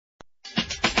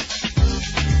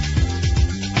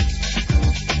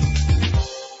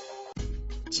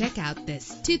Check out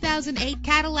this 2008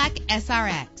 Cadillac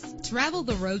SRX. Travel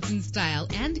the roads in style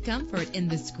and comfort in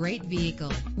this great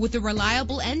vehicle. With a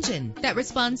reliable engine that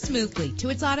responds smoothly to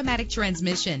its automatic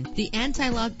transmission, the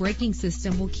anti-lock braking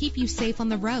system will keep you safe on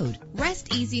the road.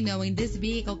 Rest easy knowing this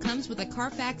vehicle comes with a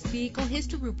Carfax Vehicle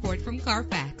History Report from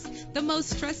Carfax, the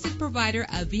most trusted provider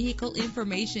of vehicle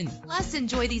information. Plus,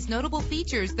 enjoy these notable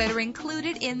features that are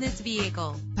included in this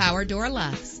vehicle: power door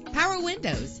locks, power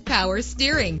windows, power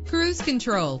steering, cruise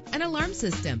control, an alarm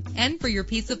system. And for your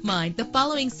peace of mind, the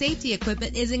following safety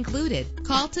equipment is included.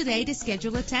 Call today to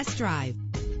schedule a test drive.